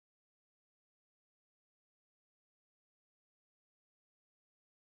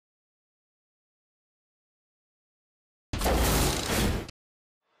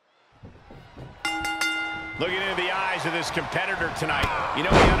Looking into the eyes of this competitor tonight, you know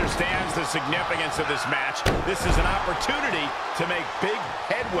he understands the significance of this match. This is an opportunity to make big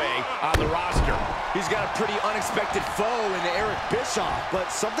headway on the roster. He's got a pretty unexpected foe in Eric Bischoff, but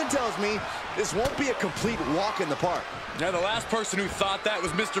something tells me this won't be a complete walk in the park. Now, the last person who thought that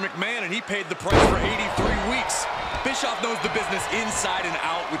was Mr. McMahon, and he paid the price for 83 weeks. Bischoff knows the business inside and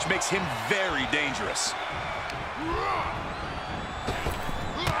out, which makes him very dangerous.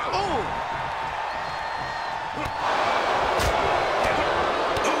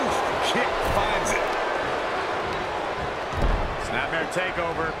 Snapmare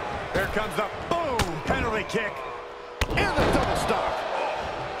takeover. Here comes the boom penalty kick. And the double stomp.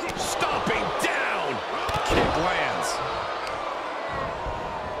 Stomping down. Kick lands.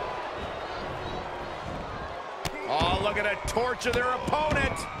 Oh, look at it torture their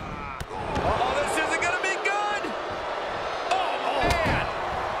opponent. Oh, this isn't going to be good. Oh, man.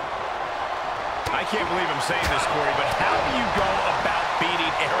 I can't believe I'm saying this, Corey, but how do you go about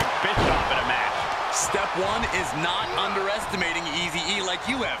beating Eric Bischoff in a match? Step one is not underestimating Eazy-E like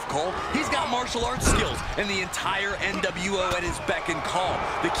you have, Cole. He's got martial arts skills and the entire NWO at his beck and call.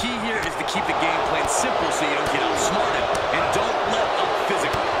 The key here is to keep the game plan simple so you don't get outsmarted and don't let up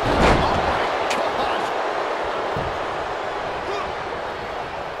physically. Oh my God!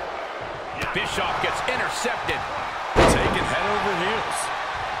 Bischoff gets intercepted. Taking head over heels.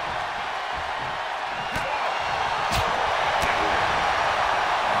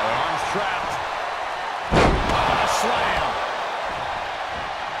 Arms trapped. Slam.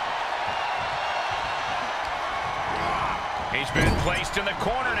 He's been placed in the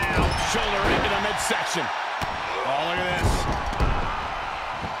corner now. Shoulder into the midsection. Oh, look at this.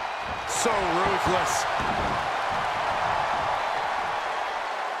 So ruthless.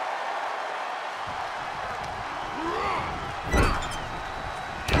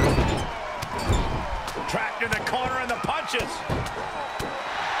 Trapped in the corner and the punches.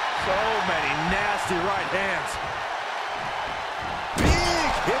 So many nasty right hands.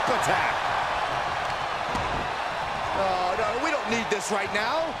 Hip attack. Oh, no, we don't need this right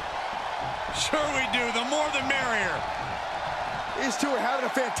now. Sure we do. The more the merrier. These two are having a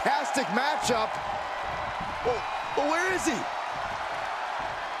fantastic matchup. Well, where is he?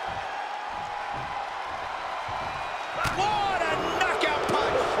 What a knockout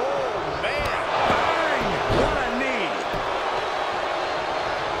punch. Oh, man. Bang. What a knee.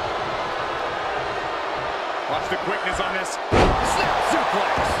 Watch the quickness on this. Snap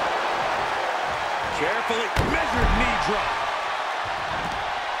suplex. Carefully measured knee drop.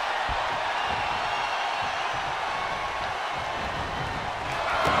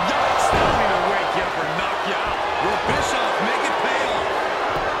 Yikes, that'll either wake you up or knock you out. Will Bischoff make it pay off?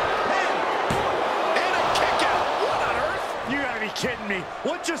 And a kick out. What on earth? You gotta be kidding me.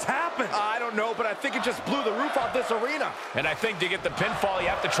 What just happened? I don't know, but I think it just blew the roof off this arena. And I think to get the pinfall, you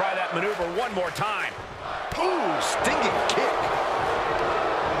have to try that maneuver one more time. Ooh, stinging kick.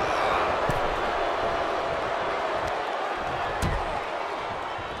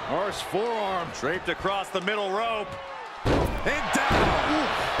 Horse forearm draped across the middle rope. And down. Ooh.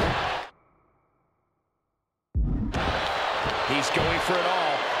 He's going for it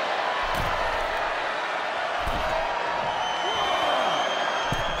all.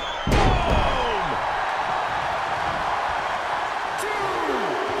 Boom! 2.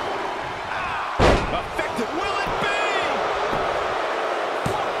 Effective. Will it be?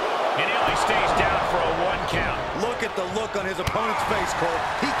 And he only stays down for a 1 count. Look at the look on his opponent's face, Cole.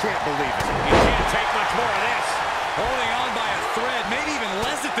 He can't believe it. He can't take much more of this. Holding on by a thread, maybe even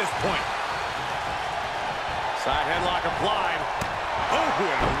less at this point. Side headlock applied. Oh,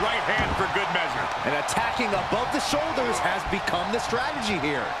 and a right hand for good measure. And attacking above the shoulders has become the strategy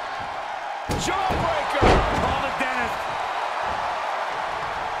here. Jawbreaker! Call it Dennis.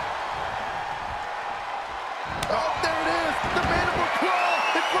 Oh, there it is. The mandible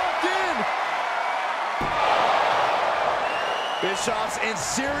claw. It's locked in. Bischoff's in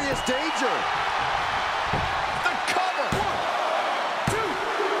serious danger. The cover. 1, 2,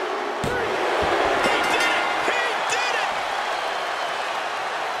 3. He did it! He did it!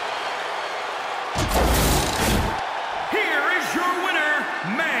 Here is your winner,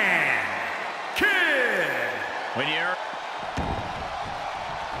 Man Kid. When you're...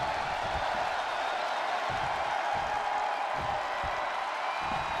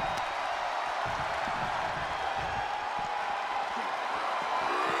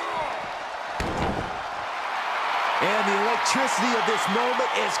 And the electricity of this moment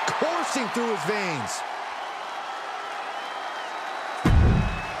is coursing through his veins.